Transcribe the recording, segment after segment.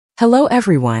Hello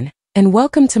everyone, and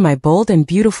welcome to my Bold and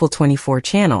Beautiful 24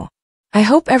 channel. I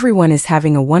hope everyone is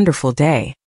having a wonderful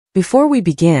day. Before we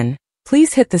begin,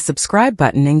 please hit the subscribe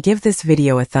button and give this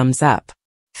video a thumbs up.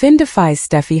 Finn defies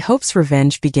Steffy, hopes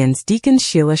revenge begins. Deacon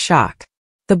Sheila shock.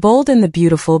 The Bold and the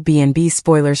Beautiful B&B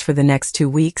spoilers for the next 2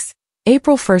 weeks,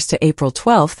 April 1st to April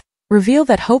 12th, reveal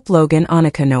that Hope, Logan,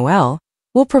 Annika, Noel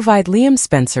will provide Liam,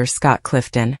 Spencer, Scott,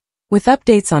 Clifton with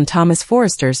updates on Thomas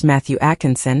Forrester's Matthew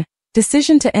Atkinson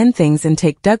decision to end things and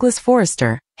take Douglas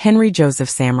Forrester, Henry Joseph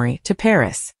Samry, to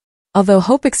Paris. Although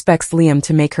Hope expects Liam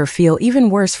to make her feel even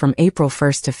worse from April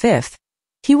 1st to 5th,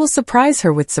 he will surprise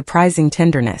her with surprising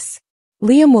tenderness.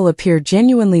 Liam will appear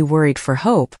genuinely worried for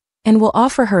Hope and will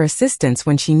offer her assistance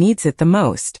when she needs it the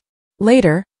most.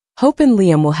 Later, Hope and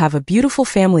Liam will have a beautiful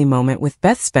family moment with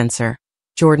Beth Spencer,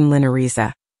 Jordan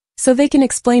Linariza, so they can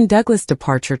explain Douglas'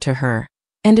 departure to her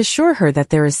and assure her that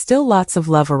there is still lots of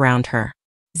love around her.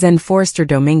 Zen Forrester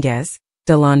Dominguez,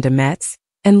 Delon Demetz,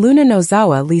 and Luna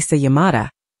Nozawa Lisa Yamada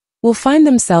will find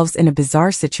themselves in a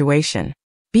bizarre situation.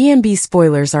 B&B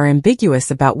spoilers are ambiguous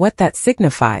about what that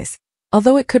signifies,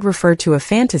 although it could refer to a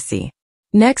fantasy.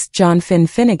 Next, John Finn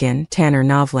Finnegan, Tanner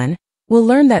Novlin, will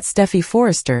learn that Steffy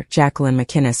Forrester, Jacqueline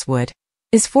McInnes Wood,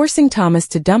 is forcing Thomas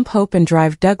to dump Hope and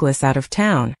drive Douglas out of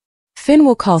town. Finn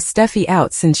will call Steffy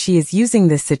out since she is using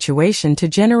this situation to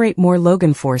generate more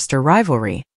Logan Forrester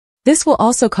rivalry. This will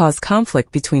also cause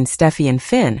conflict between Steffy and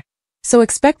Finn, so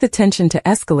expect the tension to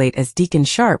escalate as Deacon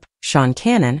Sharpe, Sean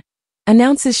Cannon,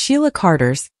 announces Sheila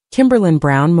Carter's Kimberlyn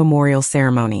Brown memorial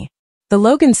ceremony. The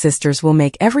Logan sisters will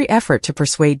make every effort to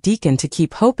persuade Deacon to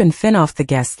keep Hope and Finn off the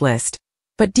guest list,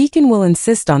 but Deacon will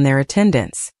insist on their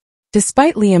attendance.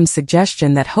 Despite Liam's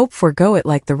suggestion that Hope forego it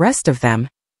like the rest of them,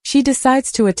 she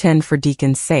decides to attend for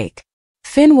Deacon's sake.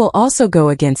 Finn will also go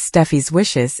against Steffy's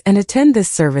wishes and attend this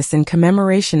service in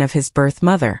commemoration of his birth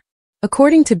mother.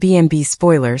 According to B&B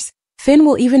spoilers, Finn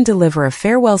will even deliver a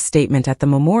farewell statement at the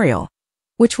memorial,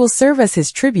 which will serve as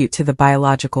his tribute to the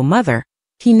biological mother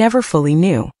he never fully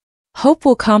knew. Hope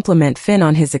will compliment Finn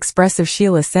on his expressive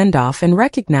Sheila send-off and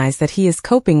recognize that he is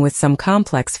coping with some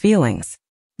complex feelings.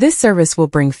 This service will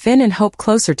bring Finn and Hope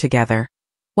closer together,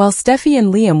 while Steffy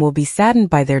and Liam will be saddened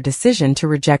by their decision to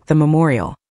reject the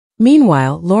memorial.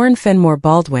 Meanwhile, Lauren Fenmore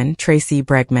Baldwin, Tracy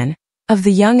Bregman, of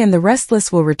The Young and the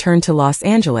Restless will return to Los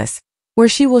Angeles, where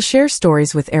she will share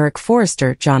stories with Eric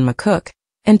Forrester, John McCook,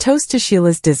 and toast to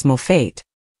Sheila's dismal fate.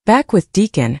 Back with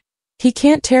Deacon, he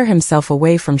can't tear himself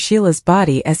away from Sheila's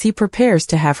body as he prepares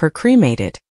to have her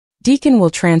cremated. Deacon will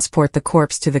transport the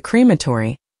corpse to the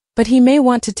crematory, but he may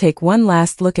want to take one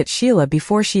last look at Sheila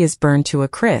before she is burned to a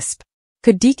crisp.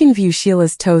 Could Deacon view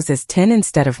Sheila's toes as 10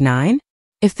 instead of 9?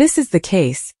 If this is the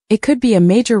case, it could be a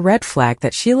major red flag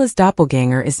that Sheila's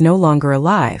doppelganger is no longer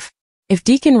alive. If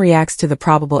Deacon reacts to the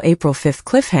probable April 5th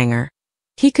cliffhanger,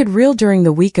 he could reel during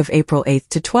the week of April 8th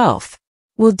to 12th.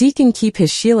 Will Deacon keep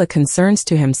his Sheila concerns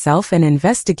to himself and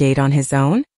investigate on his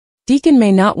own? Deacon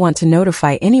may not want to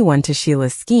notify anyone to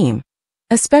Sheila's scheme,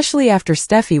 especially after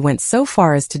Steffy went so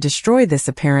far as to destroy this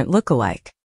apparent lookalike.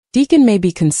 Deacon may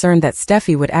be concerned that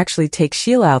Steffy would actually take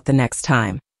Sheila out the next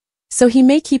time, so he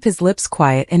may keep his lips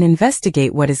quiet and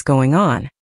investigate what is going on.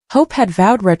 Hope had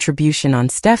vowed retribution on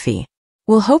Steffy.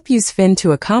 Will Hope use Finn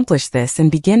to accomplish this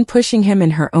and begin pushing him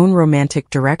in her own romantic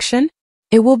direction?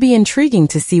 It will be intriguing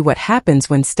to see what happens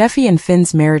when Steffy and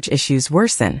Finn's marriage issues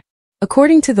worsen.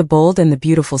 According to the Bold and the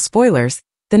Beautiful spoilers,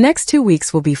 the next 2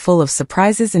 weeks will be full of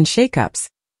surprises and shakeups,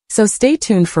 so stay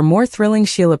tuned for more thrilling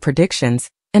Sheila predictions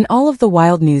and all of the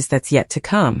wild news that's yet to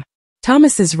come.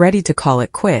 Thomas is ready to call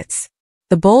it quits.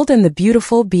 The Bold and the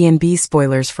Beautiful B&B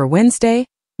spoilers for Wednesday,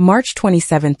 March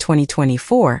 27,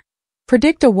 2024,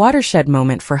 predict a watershed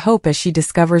moment for Hope as she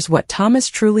discovers what Thomas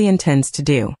truly intends to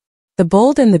do. The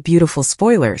Bold and the Beautiful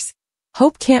spoilers.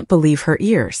 Hope can't believe her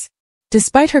ears.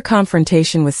 Despite her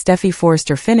confrontation with Steffy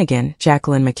Forrester Finnegan,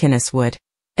 Jacqueline McInnes Wood,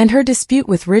 and her dispute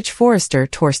with Ridge Forrester,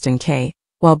 Torsten K.,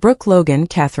 while Brooke Logan,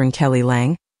 Catherine Kelly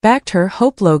Lang, backed her,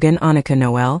 Hope, Logan, Annika,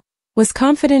 Noel was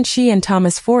confident she and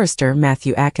Thomas Forrester,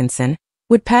 Matthew Atkinson,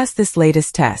 would pass this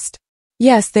latest test.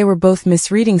 Yes, they were both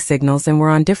misreading signals and were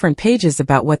on different pages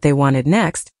about what they wanted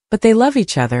next, but they love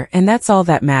each other and that's all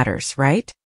that matters, right?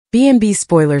 B&B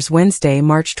spoilers Wednesday,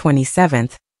 March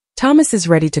 27th. Thomas is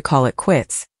ready to call it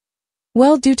quits.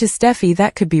 Well, due to Steffy,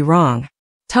 that could be wrong.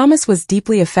 Thomas was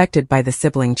deeply affected by the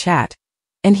sibling chat,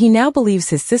 and he now believes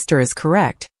his sister is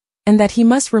correct, and that he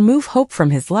must remove Hope from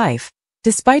his life,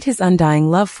 despite his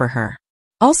undying love for her.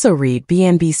 Also read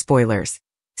B&B spoilers.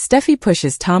 Steffy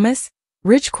pushes Thomas,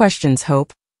 Ridge questions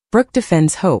Hope, Brooke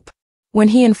defends Hope. When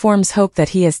he informs Hope that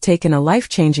he has taken a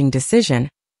life-changing decision,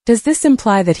 Does this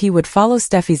imply that he would follow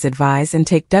Steffy's advice and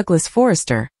take Douglas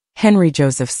Forrester, Henry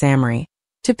Joseph Samry,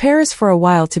 to Paris for a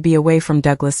while to be away from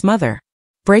Douglas' mother?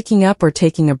 Breaking up or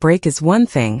taking a break is one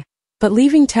thing, but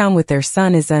leaving town with their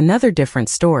son is another different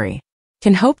story.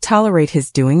 Can Hope tolerate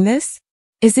his doing this?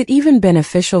 Is it even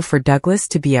beneficial for Douglas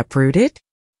to be uprooted?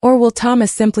 Or will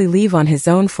Thomas simply leave on his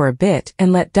own for a bit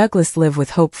and let Douglas live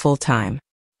with Hope full-time?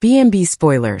 B&B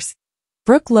spoilers.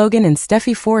 Brooke, Logan, and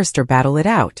Steffy Forrester battle it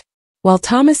out. While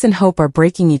Thomas and Hope are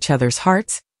breaking each other's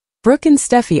hearts, Brooke and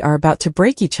Steffy are about to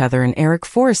break each other in Eric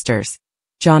Forrester's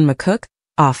John McCook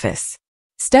office.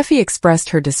 Steffy expressed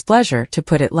her displeasure, to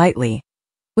put it lightly,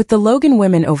 with the Logan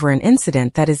women over an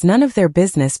incident that is none of their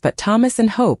business but Thomas and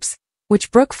Hope's,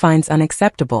 which Brooke finds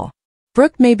unacceptable.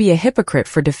 Brooke may be a hypocrite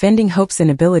for defending Hope's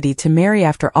inability to marry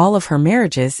after all of her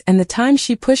marriages and the time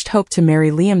she pushed Hope to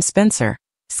marry Liam Spencer,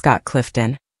 Scott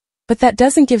Clifton. But that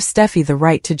doesn't give Steffy the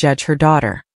right to judge her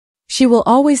daughter. She will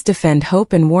always defend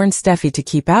Hope and warn Steffy to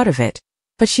keep out of it,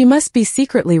 but she must be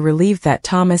secretly relieved that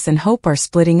Thomas and Hope are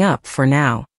splitting up for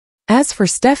now. As for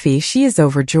Steffy, she is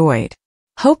overjoyed.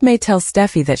 Hope may tell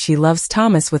Steffy that she loves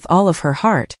Thomas with all of her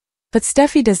heart, but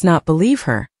Steffy does not believe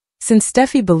her, since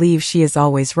Steffy believes she is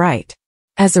always right.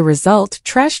 As a result,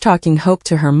 trash-talking Hope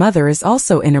to her mother is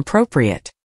also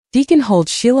inappropriate. Deacon holds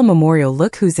Sheila Memorial.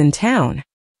 Look who's in town.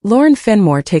 Lauren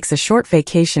Fenmore takes a short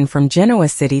vacation from Genoa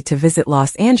City to visit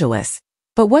Los Angeles,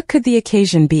 but what could the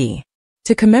occasion be?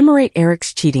 To commemorate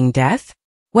Eric's cheating death?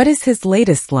 What is his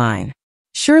latest line?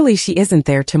 Surely she isn't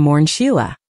there to mourn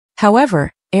Sheila.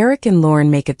 However, Eric and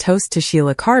Lauren make a toast to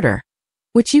Sheila Carter,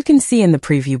 which you can see in the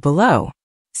preview below.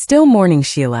 Still mourning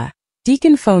Sheila,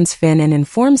 Deacon phones Finn and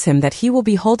informs him that he will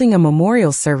be holding a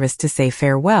memorial service to say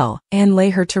farewell and lay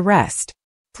her to rest.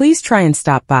 Please try and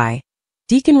stop by.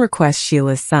 Deacon requests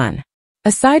Sheila's son.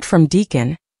 Aside from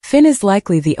Deacon, Finn is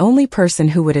likely the only person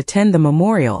who would attend the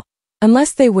memorial,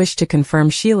 unless they wish to confirm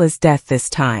Sheila's death this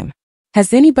time.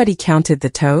 Has anybody counted the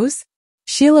toes?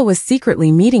 Sheila was secretly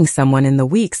meeting someone in the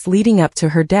weeks leading up to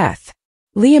her death.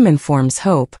 Liam informs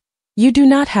Hope, "You do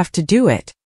not have to do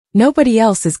it. Nobody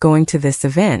else is going to this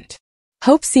event."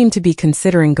 Hope seemed to be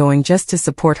considering going just to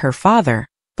support her father,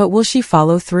 but will she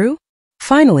follow through?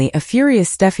 Finally, a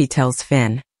furious Steffy tells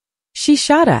Finn, "She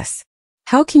shot us.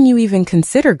 How can you even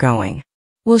consider going?"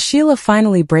 Will Sheila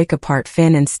finally break apart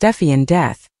Finn and Steffy in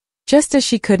death, just as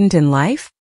she couldn't in life?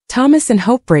 Thomas and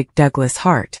Hope break Douglas'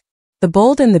 heart. The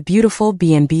Bold and the Beautiful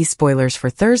B&B spoilers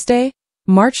for Thursday,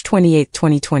 March 28,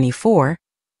 2024,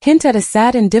 hint at a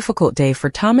sad and difficult day for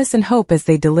Thomas and Hope as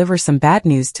they deliver some bad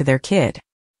news to their kid.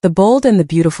 The Bold and the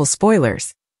Beautiful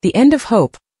spoilers, the end of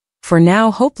Hope. For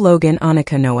now, Hope Logan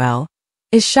Annika Noel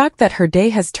is shocked that her day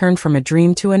has turned from a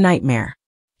dream to a nightmare.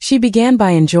 She began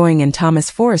by enjoying in Thomas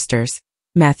Forrester's,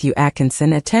 Matthew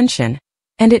Atkinson, attention,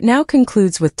 and it now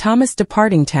concludes with Thomas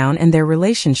departing town and their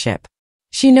relationship.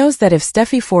 She knows that if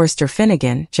Steffy Forrester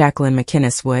Finnegan, Jacqueline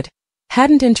McInnes Wood,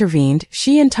 hadn't intervened,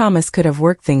 she and Thomas could have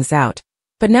worked things out,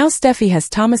 but now Steffy has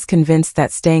Thomas convinced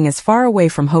that staying as far away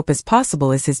from Hope as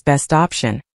possible is his best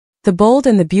option. The Bold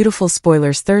and the Beautiful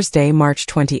spoilers Thursday, March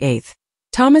 28.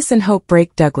 Thomas and Hope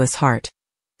break Douglas' heart.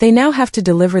 They now have to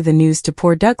deliver the news to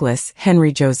poor Douglas,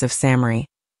 Henry Joseph Samry,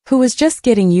 who was just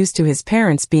getting used to his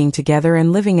parents being together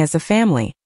and living as a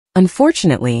family.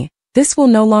 Unfortunately, this will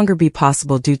no longer be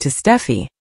possible due to Steffy.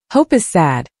 Hope is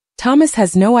sad, Thomas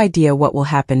has no idea what will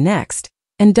happen next,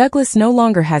 and Douglas no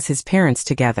longer has his parents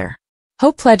together.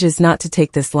 Hope pledges not to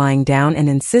take this lying down and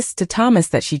insists to Thomas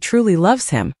that she truly loves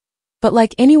him. But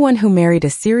like anyone who married a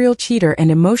serial cheater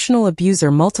and emotional abuser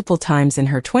multiple times in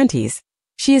her 20s,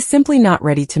 she is simply not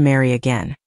ready to marry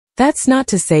again. That's not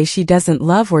to say she doesn't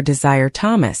love or desire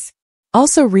Thomas.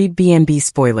 Also read B&B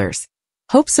spoilers.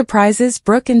 Hope surprises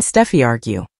Brooke and Steffy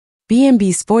argue.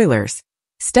 B&B spoilers.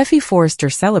 Steffy Forrester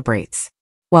celebrates.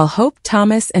 While Hope,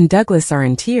 Thomas, and Douglas are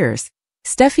in tears,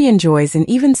 Steffy enjoys and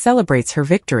even celebrates her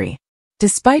victory.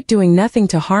 Despite doing nothing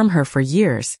to harm her for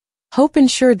years, Hope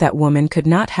ensured that woman could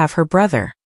not have her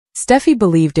brother. Steffy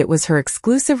believed it was her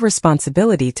exclusive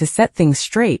responsibility to set things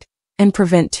straight and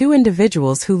prevent two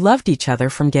individuals who loved each other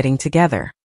from getting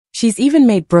together. She's even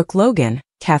made Brooke Logan,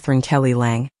 Catherine Kelly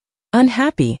Lang,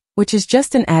 unhappy, which is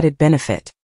just an added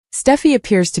benefit. Steffy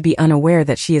appears to be unaware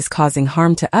that she is causing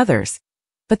harm to others,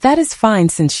 but that is fine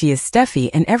since she is Steffy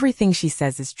and everything she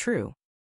says is true.